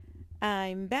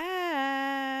I'm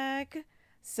back.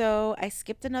 So I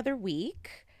skipped another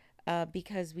week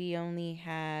because we only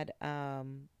had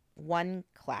one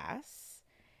class,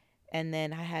 and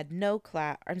then I had no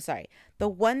class. I'm sorry. The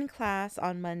one class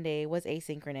on Monday was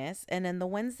asynchronous, and then the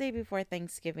Wednesday before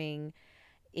Thanksgiving,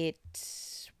 it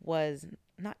was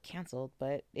not canceled,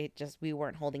 but it just we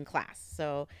weren't holding class.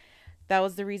 So that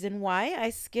was the reason why I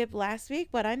skipped last week,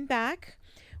 but I'm back.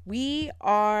 We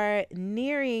are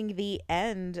nearing the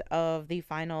end of the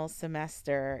final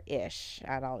semester ish,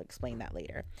 and I'll explain that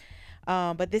later.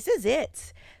 But this is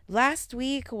it. Last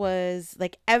week was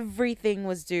like everything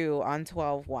was due on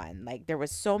 12/1. Like there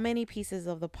was so many pieces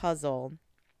of the puzzle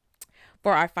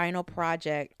for our final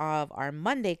project of our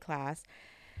Monday class.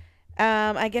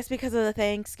 I guess because of the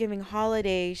Thanksgiving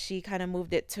holiday, she kind of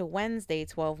moved it to Wednesday,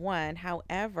 12/1.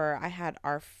 However, I had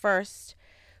our first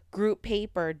group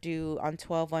paper due on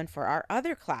 12/1 for our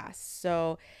other class.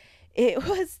 So it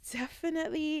was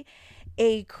definitely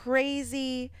a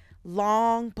crazy,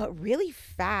 long, but really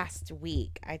fast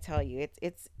week. I tell you,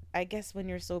 it's. I guess when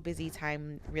you're so busy,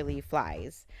 time really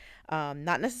flies.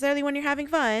 Not necessarily when you're having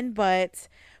fun, but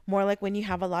more like when you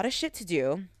have a lot of shit to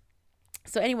do.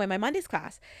 So anyway, my Mondays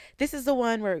class. This is the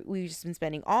one where we've just been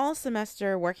spending all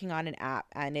semester working on an app,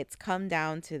 and it's come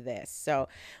down to this. So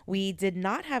we did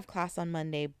not have class on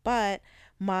Monday, but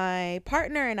my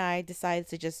partner and I decided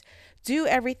to just do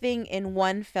everything in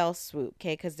one fell swoop,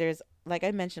 okay? Because there's, like I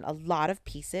mentioned, a lot of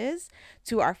pieces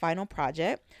to our final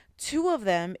project. Two of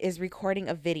them is recording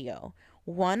a video.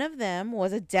 One of them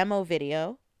was a demo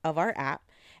video of our app,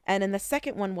 and then the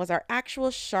second one was our actual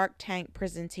Shark Tank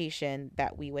presentation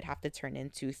that we would have to turn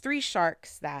into three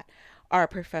sharks that our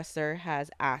professor has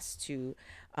asked to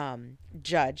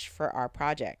judge for our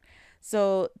project.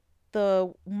 So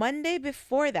the Monday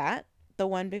before that, the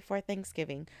one before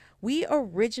Thanksgiving, we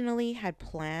originally had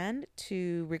planned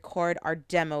to record our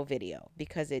demo video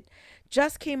because it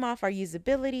just came off our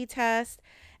usability test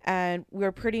and we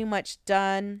are pretty much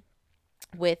done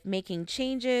with making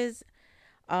changes,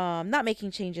 not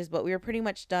making changes, but we were pretty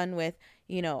much done with,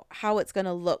 how it's going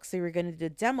to look. So we were going to do a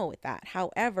demo with that.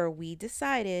 However, we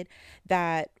decided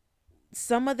that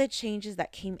some of the changes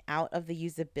that came out of the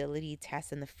usability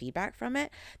test and the feedback from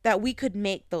it, that we could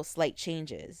make those slight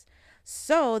changes.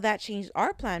 So that changed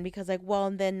our plan because, like, well,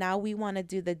 then now we want to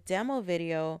do the demo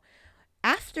video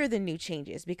after the new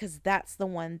changes because that's the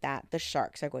one that the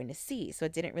sharks are going to see. So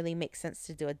it didn't really make sense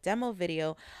to do a demo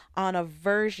video on a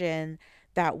version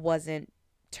that wasn't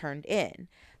turned in.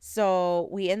 So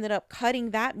we ended up cutting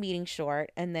that meeting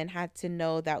short and then had to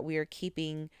know that we are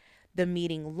keeping the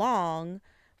meeting long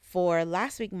for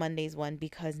last week Monday's one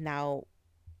because now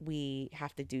we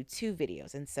have to do two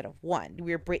videos instead of one.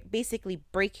 We're basically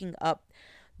breaking up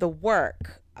the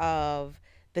work of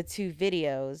the two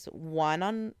videos, one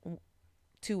on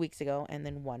 2 weeks ago and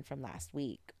then one from last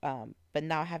week. But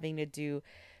now having to do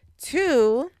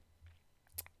two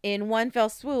in one fell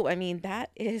swoop, I mean, that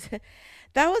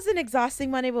was an exhausting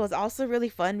Monday, but it was also really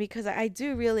fun because I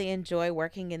do really enjoy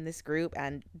working in this group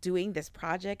and doing this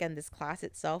project, and this class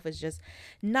itself is just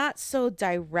not so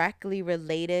directly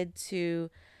related to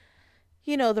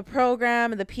the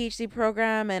program and the PhD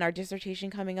program and our dissertation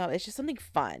coming up. It's just something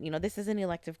fun. This is an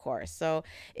elective course. So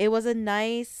it was a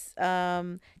nice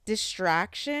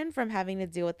distraction from having to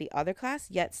deal with the other class,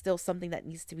 yet still something that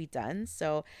needs to be done.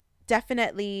 So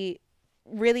definitely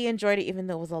really enjoyed it, even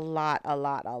though it was a lot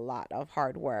of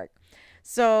hard work.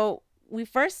 So we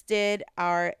first did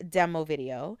our demo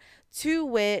video, to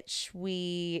which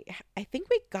I think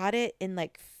we got it in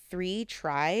like 3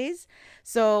 tries.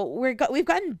 So we've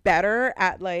gotten better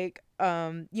at like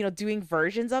doing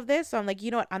versions of this. So I'm like, you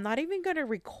know what? I'm not even gonna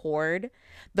record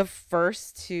the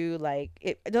first two.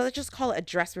 Like, let's just call it a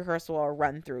dress rehearsal or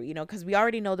run through. Because we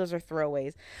already know those are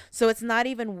throwaways. So it's not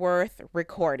even worth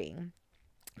recording.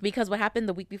 Because what happened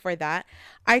the week before that,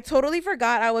 I totally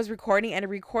forgot I was recording, and it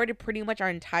recorded pretty much our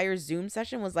entire Zoom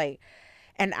session was like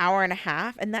an hour and a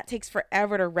half, and that takes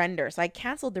forever to render. So I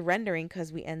canceled the rendering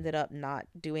because we ended up not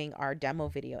doing our demo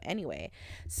video anyway.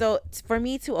 So for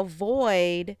me to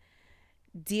avoid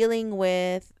dealing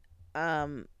with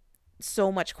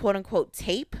so much quote unquote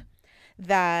tape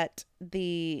that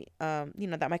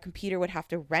that my computer would have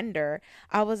to render,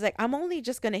 I was like, I'm only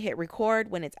just going to hit record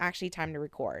when it's actually time to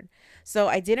record. So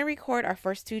I didn't record our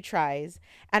first 2 tries,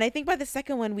 and I think by the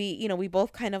second one we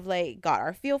both kind of like got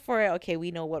our feel for it. Okay, we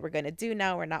know what we're going to do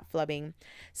now. We're not flubbing.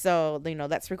 So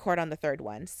let's record on the third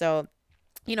one. So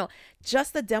you know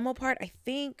just the demo part, I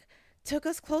think, took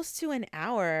us close to an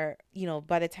hour,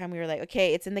 by the time we were like,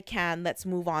 okay, it's in the can, let's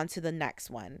move on to the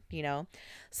next one.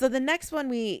 So the next one,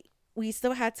 we we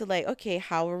still had to like, okay,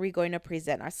 how are we going to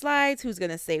present our slides? Who's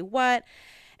going to say what?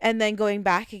 And then going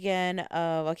back again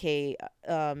of, okay,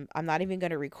 I'm not even going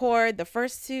to record the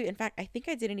first two. In fact, I think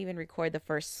I didn't even record the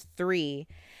first three,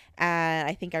 and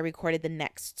I think I recorded the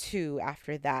next two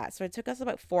after that. So it took us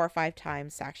about 4 or 5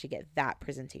 times to actually get that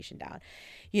presentation down.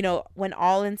 When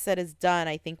all in said is done,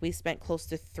 I think we spent close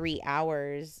to 3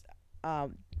 hours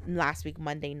last week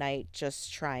Monday night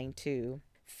just trying to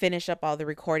finish up all the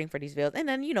recording for these videos, and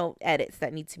then edits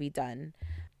that need to be done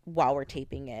while we're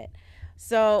taping it.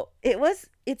 So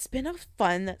it's been a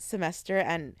fun semester,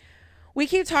 and we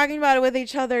keep talking about it with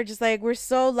each other. Just like, we're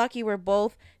so lucky we're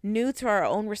both new to our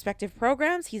own respective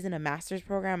programs. He's in a master's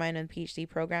program, I'm in a PhD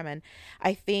program, and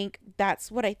I think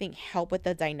that's what I think helped with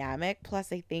the dynamic.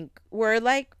 Plus, I think we're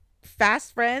like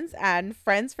fast friends and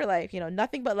friends for life.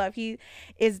 Nothing but love. He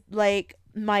is like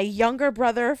my younger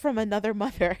brother from another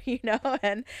mother, and I'm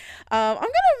gonna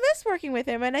miss working with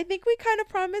him. And I think we kind of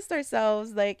promised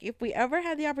ourselves, like, if we ever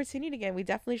had the opportunity again, we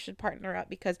definitely should partner up,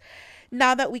 because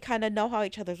now that we kind of know how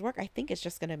each other's work, I think it's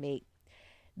just gonna make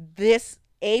this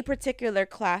a particular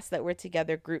class that we're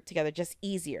together, grouped together, just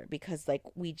easier, because like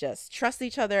we just trust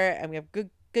each other and we have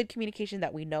good communication,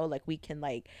 that we know like we can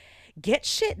like get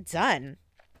shit done.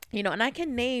 And I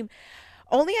can name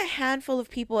only a handful of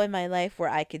people in my life where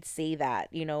I could say that,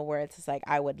 where it's just like,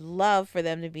 I would love for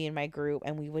them to be in my group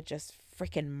and we would just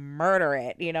freaking murder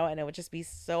it, and it would just be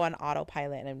so on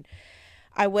autopilot, and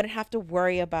I wouldn't have to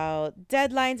worry about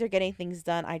deadlines or getting things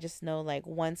done. I just know, like,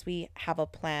 once we have a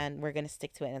plan, we're going to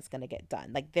stick to it and it's going to get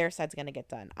done. Like, their side's going to get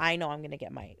done. I know I'm going to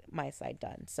get my side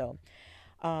done. So,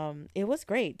 it was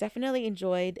great. Definitely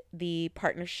enjoyed the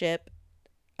partnership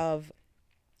of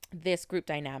this group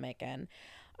dynamic, and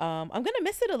I'm gonna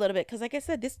miss it a little bit, because like I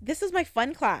said, this is my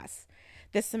fun class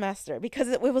this semester, because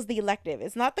it was the elective.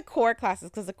 It's not the core classes,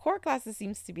 because the core classes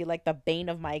seems to be like the bane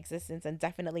of my existence, and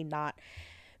definitely not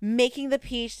making the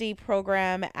PhD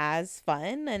program as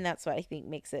fun. And that's what I think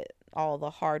makes it all the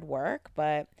hard work.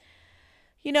 But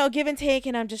give and take,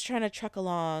 and I'm just trying to truck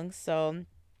along. So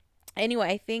anyway,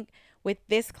 I think with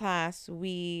this class,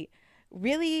 we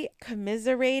really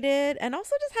commiserated and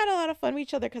also just had a lot of fun with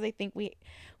each other, because I think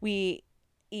we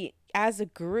as a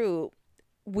group,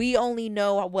 we only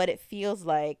know what it feels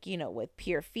like, with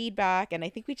peer feedback. And I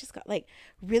think we just got like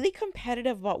really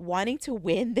competitive about wanting to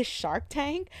win the Shark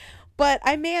Tank. But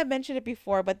I may have mentioned it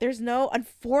before, but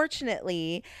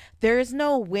unfortunately, there's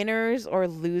no winners or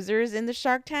losers in the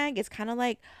Shark Tank. It's kind of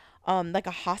like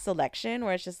a Haas election,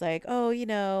 where it's just like,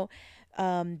 oh,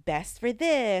 best for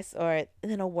this, or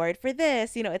an award for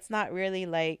this. It's not really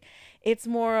like, it's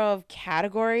more of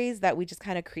categories that we just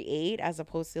kind of create, as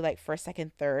opposed to like first,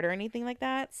 second, third, or anything like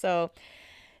that. So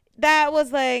that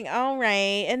was like, all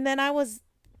right. And then I was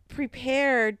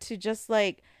prepared to just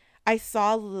like, I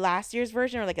saw last year's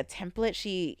version, or like a template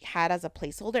she had as a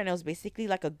placeholder, and it was basically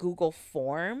like a Google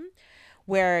form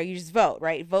where you just vote,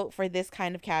 right? Vote for this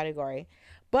kind of category.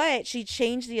 But she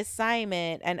changed the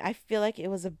assignment, and I feel like it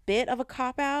was a bit of a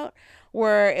cop out,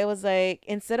 where it was like,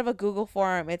 instead of a Google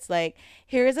form, it's like,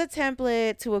 here's a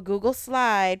template to a Google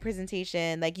slide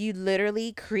presentation. Like, you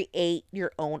literally create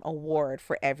your own award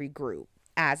for every group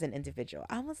as an individual.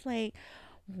 I was like,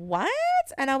 what?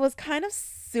 And I was kind of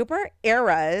super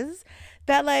eras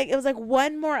that, like, it was like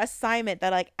one more assignment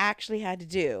that like actually had to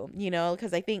do,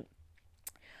 because I think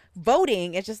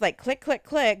voting is just like click, click,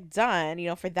 click,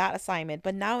 done, for that assignment.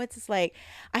 But now it's just like,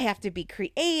 I have to be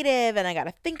creative, and I got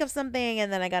to think of something,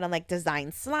 and then I got to like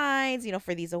design slides,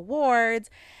 for these awards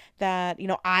that,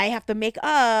 I have to make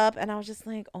up. And I was just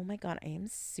like, oh my God, I am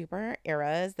super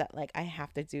eras that like I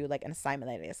have to do like an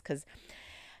assignment like this, because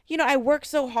I work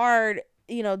so hard.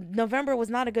 November was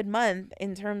not a good month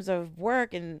in terms of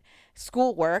work and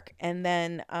school work. And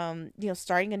then,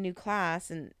 starting a new class,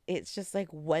 and it's just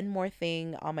like one more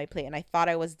thing on my plate. And I thought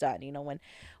I was done,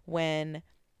 when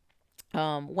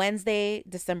Wednesday,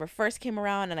 December 1st came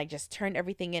around, and I just turned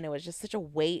everything in. It was just such a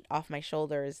weight off my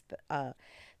shoulders,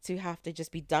 to have to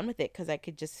just be done with it, because I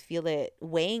could just feel it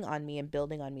weighing on me and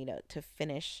building on me to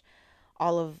finish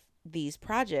all of these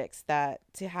projects, that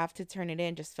to have to turn it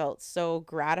in just felt so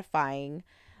gratifying.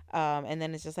 And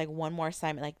then it's just like one more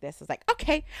assignment like this. It's like,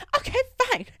 okay,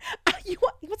 fine. You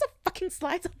want some fucking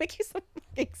slides? I'll make you some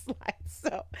fucking slides.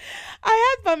 So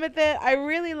I had fun with it. I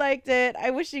really liked it.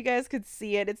 I wish you guys could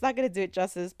see it. It's not gonna do it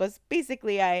justice, but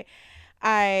basically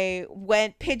I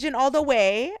went pigeon all the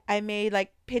way. I made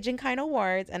like pigeon kind of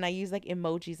words, and I use like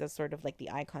emojis as sort of like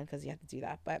the icon, because you have to do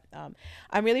that. But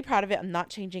I'm really proud of it. I'm not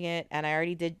changing it, and I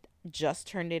already did just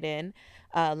turned it in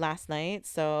last night.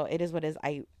 So it is what it is.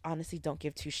 I honestly don't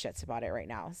give two shits about it right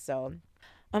now. So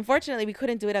Unfortunately, we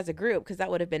couldn't do it as a group because that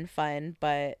would have been fun,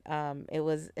 but it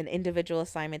was an individual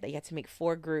assignment that you had to make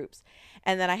four groups.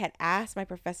 And then I had asked my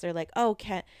professor, like, oh,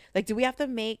 do we have to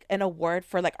make an award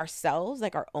for like ourselves,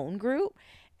 like our own group?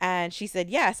 And she said,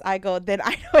 yes. I go, then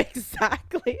I know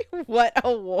exactly what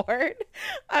award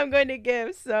I'm going to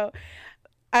give. So,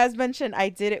 as mentioned, I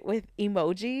did it with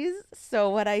emojis. So,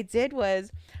 what I did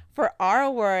was for our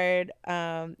award,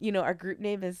 our group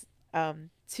name is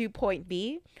 2 Point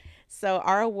B. So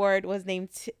our award was named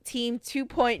Team 2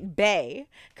 Point Bay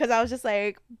because I was just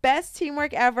like best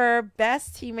teamwork ever,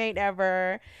 best teammate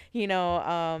ever. You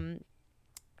know,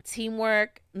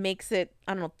 teamwork makes it,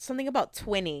 I don't know, something about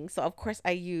twinning. So of course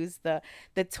I use the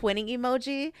twinning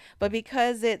emoji, but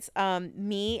because it's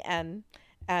me and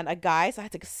a guy, so I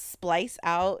had to splice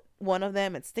out one of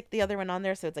them and stick the other one on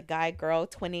there, so it's a guy girl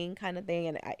twinning kind of thing.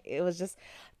 And it was just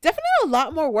definitely a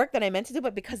lot more work than I meant to do,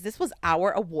 but because this was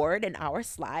our award and our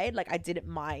slide, like I didn't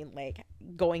mind like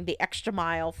going the extra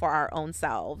mile for our own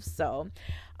selves. So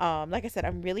like I said,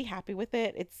 I'm really happy with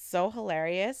it. It's so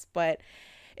hilarious. But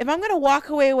if I'm gonna walk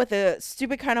away with a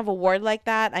stupid kind of award like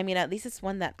that, I mean, at least it's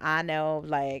one that I know,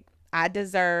 like, I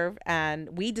deserve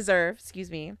and we deserve,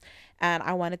 excuse me. And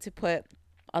I wanted to put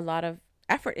a lot of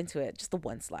effort into it, just the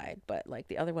one slide. But like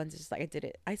the other ones, just like I did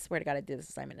it. I swear to God, I did this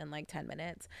assignment in like 10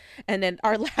 minutes. And then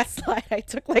our last slide, I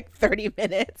took like 30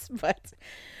 minutes. But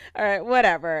all right,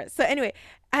 whatever. So anyway,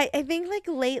 I think like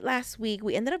late last week,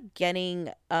 we ended up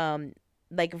getting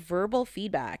like verbal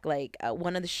feedback. Like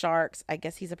one of the sharks, I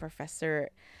guess he's a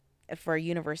professor for a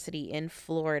university in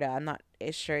Florida. I'm not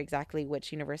sure exactly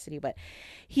which university, but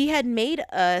he had made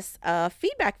us a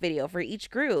feedback video for each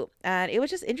group. And it was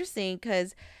just interesting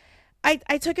because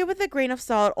I took it with a grain of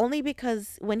salt only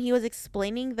because when he was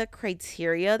explaining the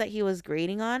criteria that he was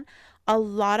grading on, a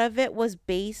lot of it was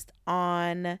based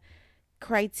on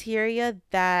criteria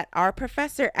that our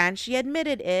professor, and she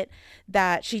admitted it,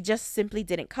 that she just simply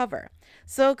didn't cover.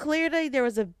 So clearly there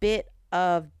was a bit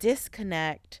of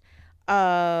disconnect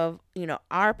of,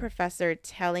 our professor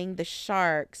telling the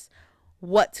sharks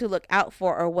what to look out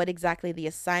for or what exactly the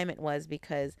assignment was,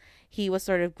 because he was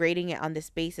sort of grading it on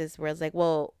this basis where it's like,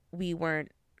 well, we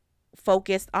weren't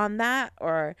focused on that,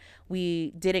 or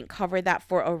we didn't cover that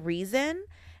for a reason.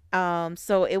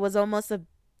 So it was almost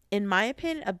in my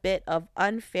opinion, a bit of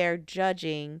unfair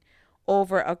judging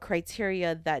over a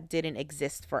criteria that didn't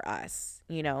exist for us.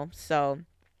 So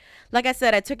like I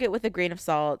said, I took it with a grain of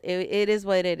salt. It is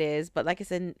what it is. But like I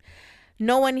said,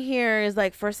 no one here is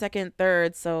like first, second,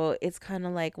 third. So it's kind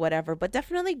of like whatever. But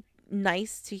definitely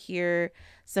nice to hear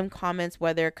some comments,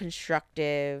 whether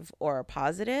constructive or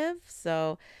positive.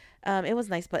 So it was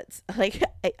nice. But like,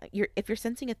 if you're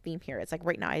sensing a theme here, it's like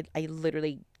right now, I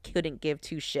literally couldn't give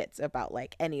two shits about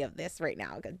like any of this right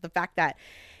now. The fact that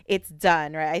it's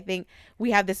done, right? I think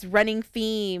we have this running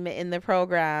theme in the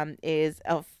program is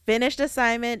a finished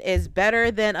assignment is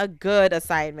better than a good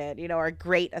assignment, or a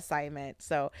great assignment.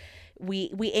 So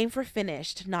we aim for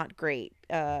finished, not great.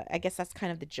 I guess that's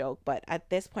kind of the joke, but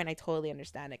at this point I totally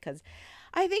understand it, because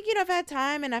I think, if I had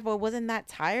time and if I wasn't that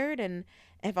tired and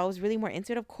if I was really more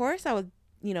into it, of course I would,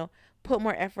 put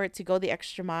more effort to go the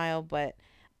extra mile. But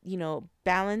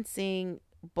balancing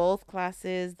both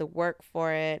classes, the work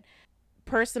for it,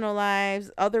 personal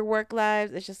lives, other work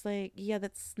lives, it's just like, yeah,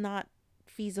 that's not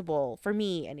feasible for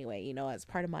me anyway, as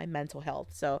part of my mental health.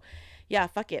 So yeah,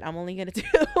 fuck it, I'm only gonna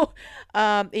do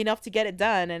enough to get it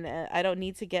done. And I don't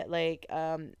need to get like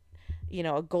a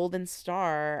golden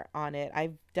star on it.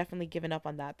 I've definitely given up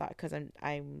on that thought because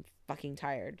I'm fucking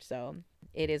tired. So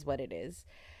it is what it is.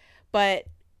 But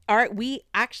all right, we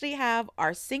actually have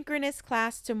our synchronous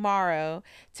class tomorrow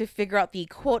to figure out the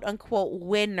quote unquote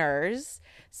winners.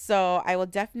 So I will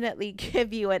definitely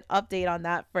give you an update on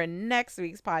that for next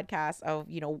week's podcast of,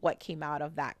 what came out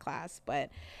of that class. But,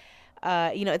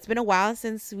 it's been a while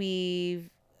since we've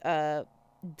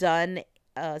done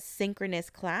a synchronous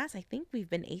class. I think we've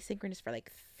been asynchronous for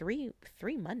like three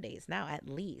Mondays now at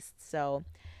least. So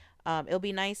it'll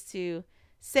be nice to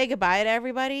say goodbye to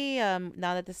everybody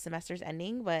now that the semester's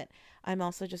ending. But I'm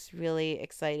also just really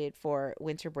excited for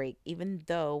winter break, even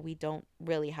though we don't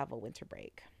really have a winter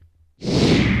break.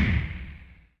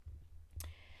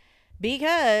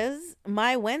 Because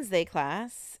my Wednesday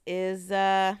class is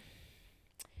I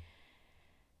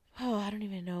don't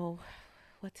even know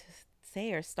what to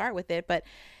say or start with it. But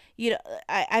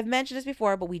I've mentioned this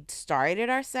before, but we started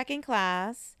our second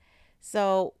class.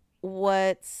 So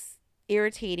what's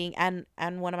irritating, and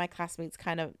one of my classmates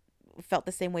kind of felt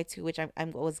the same way too, which I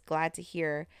was glad to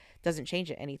hear. Doesn't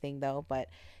change anything though. But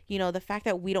the fact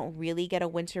that we don't really get a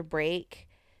winter break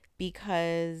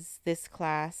because this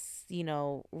class,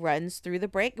 runs through the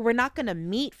break. We're not going to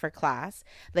meet for class.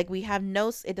 Like we have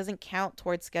it doesn't count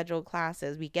towards scheduled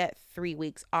classes. We get 3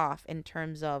 weeks off in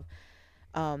terms of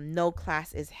no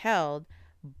class is held,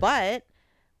 but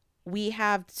we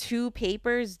have two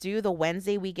papers due the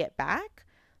Wednesday we get back.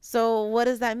 So what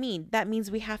does that mean? That means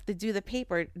we have to do the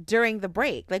paper during the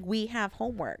break. Like we have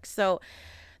homework. So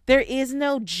there is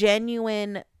no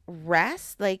genuine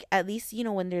rest. Like at least,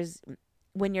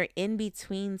 when you're in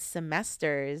between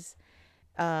semesters,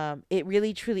 it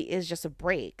really truly is just a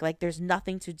break. Like there's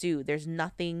nothing to do. There's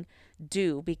nothing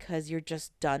due because you're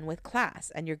just done with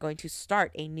class and you're going to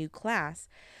start a new class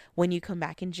when you come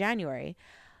back in January.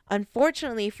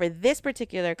 Unfortunately, for this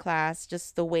particular class,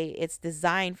 just the way it's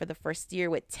designed for the first year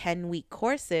with 10-week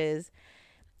courses,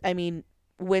 I mean,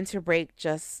 winter break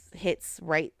just hits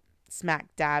right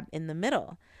smack dab in the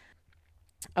middle.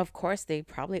 Of course, they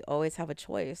probably always have a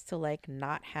choice to like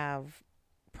not have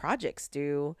projects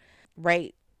due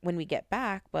right when we get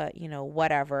back, but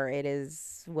whatever, it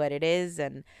is what it is.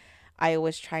 And I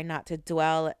always try not to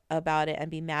dwell about it and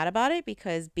be mad about it,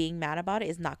 because being mad about it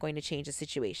is not going to change the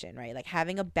situation, right? Like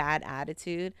having a bad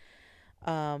attitude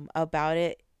about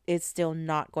it is still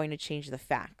not going to change the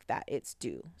fact that it's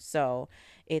due. So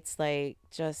it's like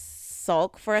just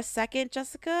sulk for a second,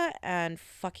 Jessica, and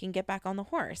fucking get back on the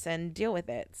horse and deal with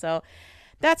it. So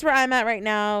that's where I'm at right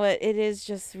now. It is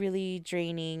just really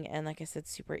draining and, like I said,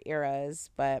 super eras.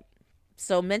 But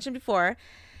so mentioned before,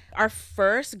 our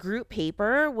first group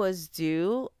paper was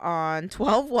due on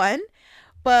 12/1.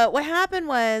 But what happened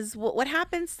was, what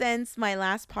happened since my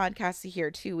last podcast to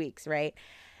here, 2 weeks, right?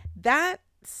 That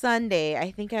Sunday, I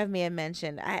think I may have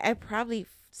mentioned, I probably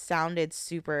sounded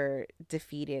super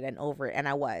defeated and over it. And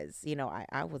I was,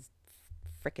 I was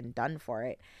freaking done for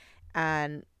it.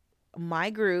 And my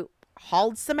group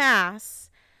hauled some ass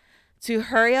to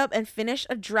hurry up and finish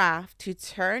a draft to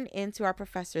turn into our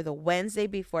professor the Wednesday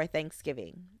before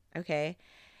Thanksgiving. Okay.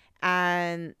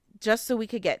 And just so we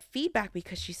could get feedback,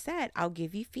 because she said, I'll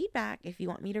give you feedback if you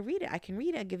want me to read it. I can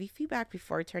read it. I'll give you feedback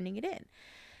before turning it in.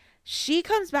 She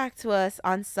comes back to us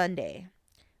on Sunday,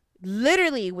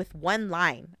 literally with one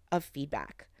line of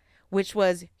feedback, which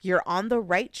was, you're on the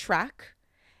right track,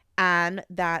 and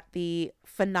that the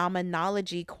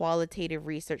phenomenology qualitative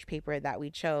research paper that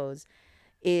we chose,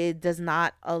 it does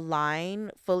not align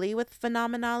fully with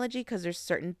phenomenology, because there's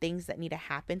certain things that need to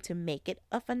happen to make it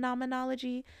a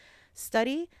phenomenology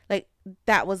study. Like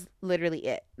that was literally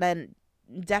it. Then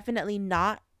definitely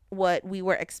not what we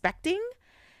were expecting.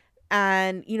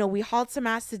 And we hauled some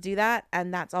ass to do that,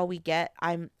 and that's all we get.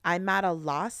 I'm at a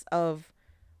loss of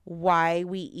why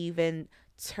we even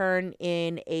turn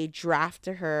in a draft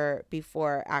to her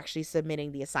before actually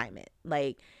submitting the assignment.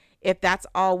 Like if that's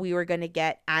all we were going to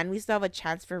get and we still have a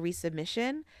chance for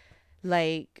resubmission,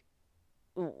 like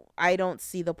I don't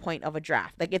see the point of a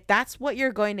draft. Like if that's what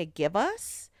you're going to give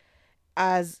us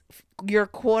as your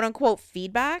quote unquote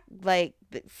feedback, like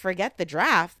forget the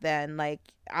draft then. Like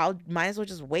I'll might as well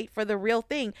just wait for the real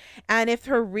thing. And if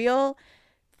her real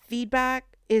feedback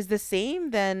is the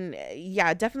same, then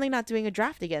yeah, definitely not doing a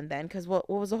draft again then, because what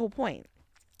was the whole point?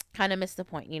 Kind of missed the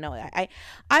point.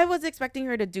 I was expecting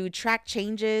her to do track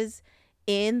changes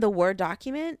in the Word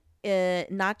document,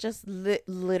 not just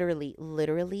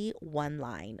literally one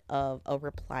line of a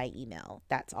reply email.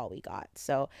 That's all we got.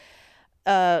 So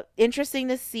interesting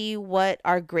to see what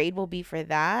our grade will be for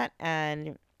that.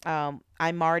 And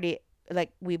I'm already,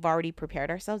 like, we've already prepared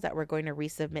ourselves that we're going to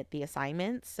resubmit the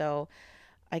assignment. So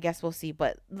I guess we'll see.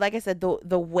 But like I said,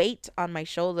 the weight on my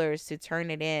shoulders to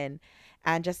turn it in,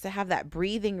 and just to have that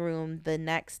breathing room the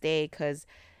next day, because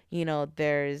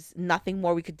there's nothing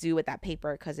more we could do with that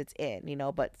paper because it's in.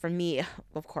 But for me,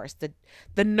 of course, the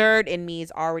nerd in me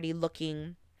is already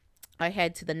looking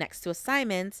ahead to the next two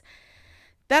assignments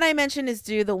that I mentioned is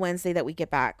due the Wednesday that we get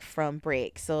back from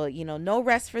break. So, no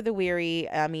rest for the weary.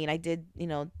 I mean, I did,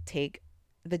 take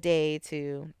the day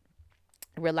to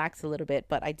relax a little bit,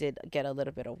 but I did get a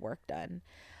little bit of work done.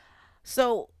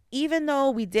 So even though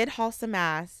we did haul some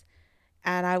ass,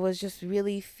 and I was just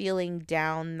really feeling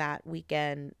down that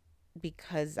weekend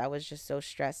because I was just so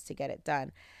stressed to get it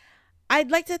done,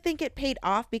 I'd like to think it paid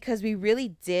off, because we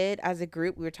really did, as a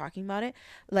group, we were talking about it,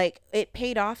 like it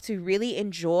paid off to really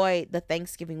enjoy the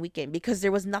Thanksgiving weekend, because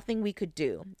there was nothing we could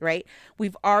do, right?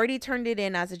 We've already turned it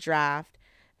in as a draft.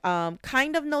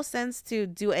 Kind of no sense to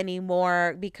do any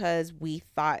more, because we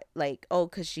thought like, oh,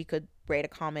 because she could write a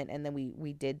comment, and then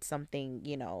we did something,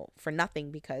 for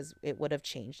nothing, because it would have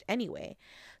changed anyway.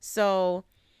 So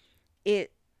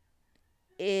it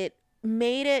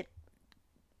made it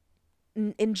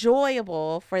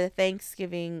enjoyable for the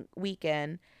Thanksgiving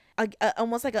weekend,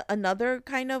 almost like another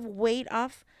kind of weight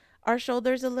off our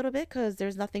shoulders a little bit, because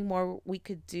there's nothing more we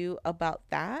could do about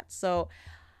that. So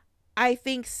I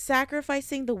think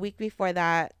sacrificing the week before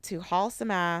that to haul some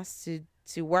ass,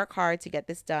 to work hard to get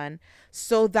this done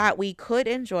so that we could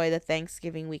enjoy the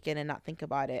Thanksgiving weekend and not think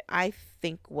about it, I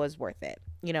think was worth it,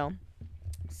 you know?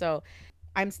 So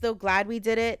I'm still glad we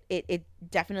did it. It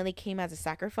definitely came as a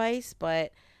sacrifice,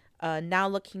 but now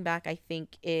looking back, I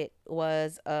think it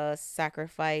was a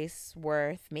sacrifice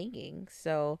worth making.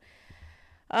 So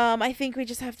I think we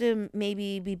just have to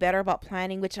maybe be better about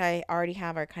planning, which I already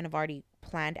have. I kind of already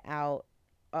planned out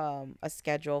a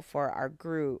schedule for our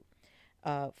group.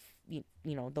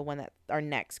 You know, the one that our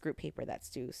next group paper that's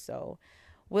due. So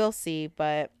we'll see.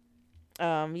 But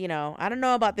you know, I don't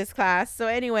know about this class. So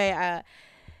anyway,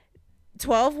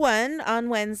 12:01 on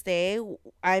Wednesday,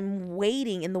 I'm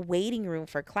waiting in the waiting room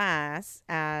for class,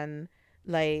 and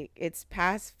like it's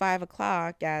past 5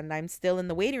 o'clock and I'm still in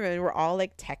the waiting room, and we're all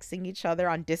like texting each other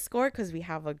on Discord, because we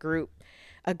have a group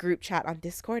chat on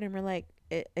Discord, and we're like,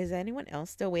 Is anyone else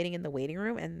still waiting in the waiting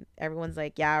room?" And everyone's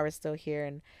like, "Yeah, we're still here."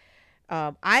 And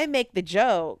I make the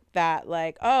joke that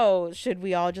like, "Oh, should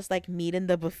we all just like meet in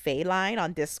the buffet line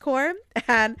on Discord?"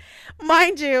 And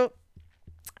mind you,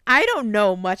 I don't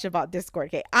know much about Discord.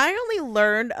 Okay, I only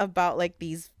learned about like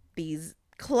these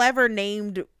clever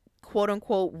named quote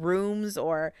unquote rooms,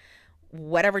 or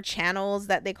whatever channels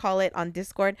that they call it on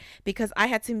Discord, because I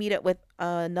had to meet up with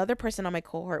another person on my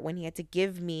cohort when he had to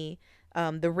give me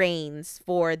the reins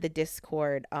for the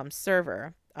Discord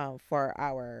server for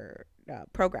our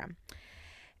program.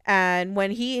 And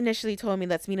when he initially told me,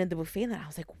 "Let's meet in the buffet," and I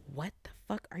was like, "What the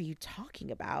fuck are you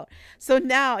talking about?" So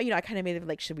now, you know, I kind of made it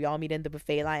like, should we all meet in the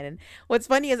buffet line? And what's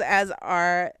funny is, as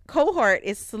our cohort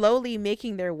is slowly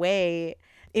making their way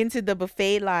into the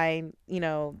buffet line, you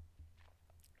know,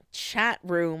 chat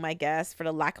room, I guess, for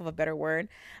the lack of a better word,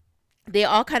 they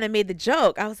all kind of made the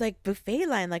joke. I was like, "Buffet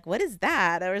line, like, what is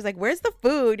that?" I was like, "Where's the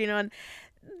food?" You know, and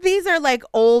these are like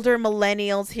older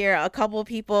millennials here, a couple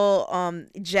people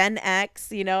Gen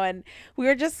X, you know, and we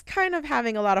were just kind of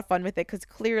having a lot of fun with it, because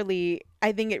clearly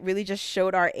I think it really just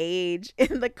showed our age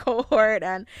in the cohort,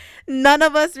 and none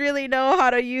of us really know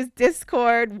how to use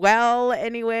Discord well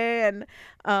anyway. And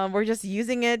we're just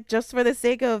using it just for the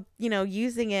sake of, you know,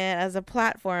 using it as a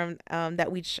platform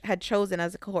that we had chosen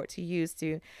as a cohort to use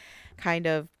to kind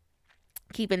of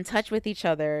keep in touch with each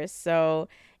other. So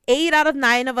 8 out of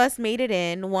 9 of us made it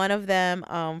in. One of them,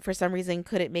 for some reason,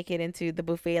 couldn't make it into the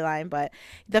buffet line. But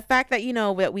the fact that, you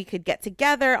know, that we could get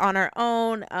together on our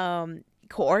own,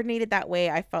 coordinated that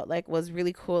way, I felt like was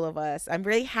really cool of us. I'm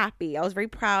really happy. I was very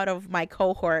proud of my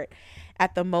cohort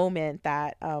at the moment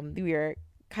that we were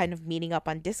kind of meeting up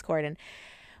on Discord. And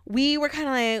we were kind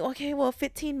of like, okay, well,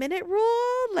 15-minute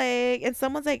rule, like, and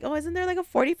someone's like, "Oh, isn't there like a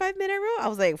 45-minute rule?" I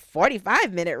was like,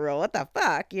 45-minute rule, what the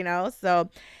fuck, you know?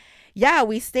 So yeah,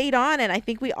 we stayed on, and I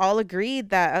think we all agreed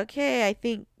that, okay, I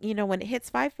think, you know, when it hits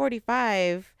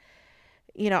 5:45,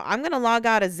 you know, I'm gonna log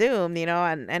out of Zoom, you know.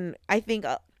 And I think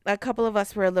a couple of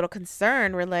us were a little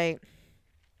concerned. We're like,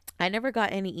 I never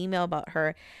got any email about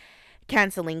her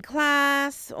canceling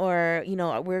class, or, you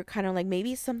know, we're kind of like,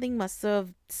 maybe something must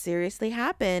have seriously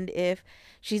happened if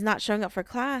she's not showing up for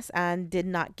class and did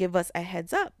not give us a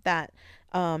heads up that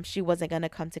she wasn't going to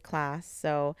come to class.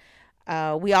 So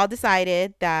we all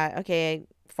decided that, okay,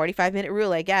 45-minute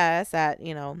rule, I guess, at,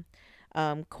 you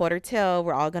know, quarter till,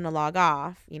 we're all going to log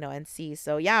off, you know, and see.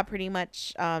 So yeah, pretty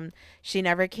much she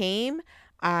never came.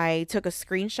 I took a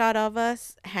screenshot of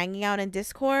us hanging out in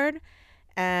Discord,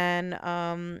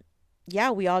 and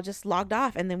yeah, we all just logged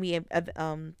off, and then we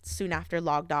soon after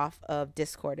logged off of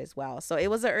Discord as well. So it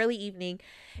was an early evening.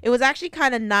 It was actually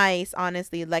kind of nice,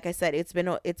 honestly. Like I said, it's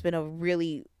been a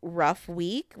really rough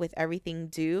week with everything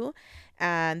due,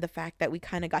 and the fact that we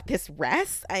kind of got this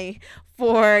rest, I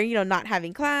for, you know, not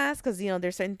having class, because, you know,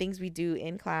 there's certain things we do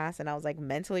in class, and I was like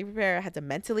mentally prepared. I had to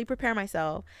mentally prepare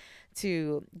myself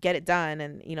to get it done,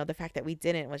 and, you know, the fact that we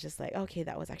didn't was just like, okay,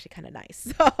 that was actually kind of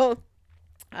nice. So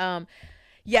um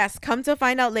yes, come to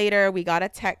find out later, we got a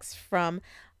text from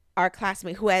our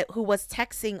classmate who was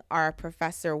texting our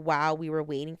professor while we were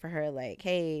waiting for her, like,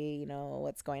 "Hey, you know,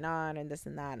 what's going on?" and this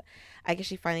and that. I guess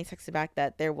she finally texted back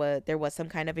that there was some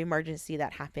kind of emergency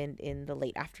that happened in the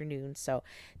late afternoon, so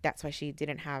that's why she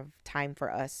didn't have time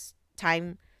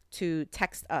to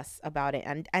text us about it,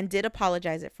 and did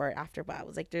apologize it for it after. But I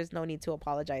was like, there's no need to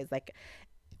apologize. Like,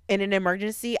 in an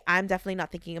emergency, I'm definitely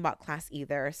not thinking about class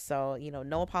either. So, you know,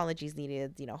 no apologies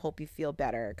needed, you know, hope you feel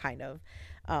better kind of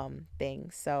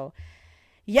thing. So,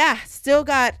 yeah, still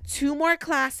got 2 more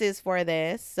classes for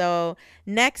this. So,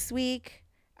 next week,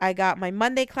 I got my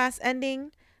Monday class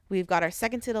ending, We've got our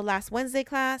second to the last Wednesday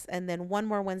class and then one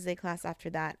more Wednesday class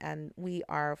after that. And we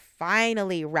are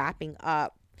finally wrapping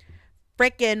up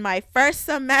freaking my first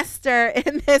semester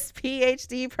in this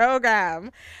PhD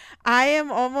program. I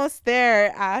am almost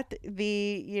there at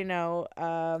the,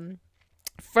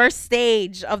 first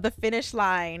stage of the finish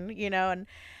line, and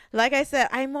like I said,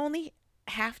 I'm only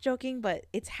half joking, but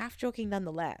it's half joking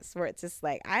nonetheless, where it's just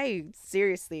like I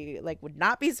seriously like would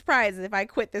not be surprised if I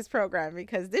quit this program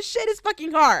because this shit is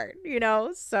fucking hard.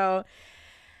 So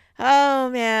oh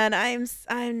man,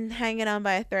 I'm hanging on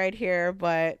by a thread here,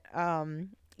 but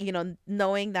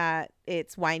knowing that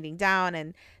it's winding down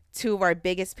and two of our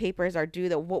biggest papers are due,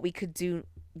 that what we could do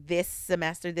this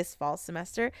semester, this fall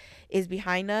semester, is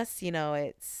behind us.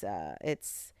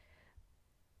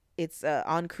 It's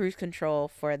on cruise control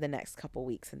for the next couple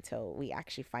weeks until we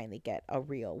actually finally get a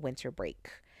real winter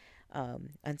break,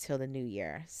 until the new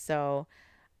year. So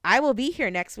I will be here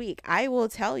next week. I will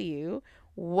tell you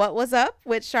what was up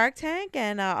with Shark Tank,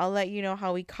 and I'll let you know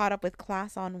how we caught up with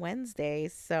class on Wednesday.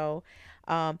 So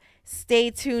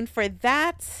stay tuned for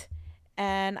that,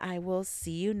 and I will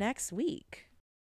see you next week.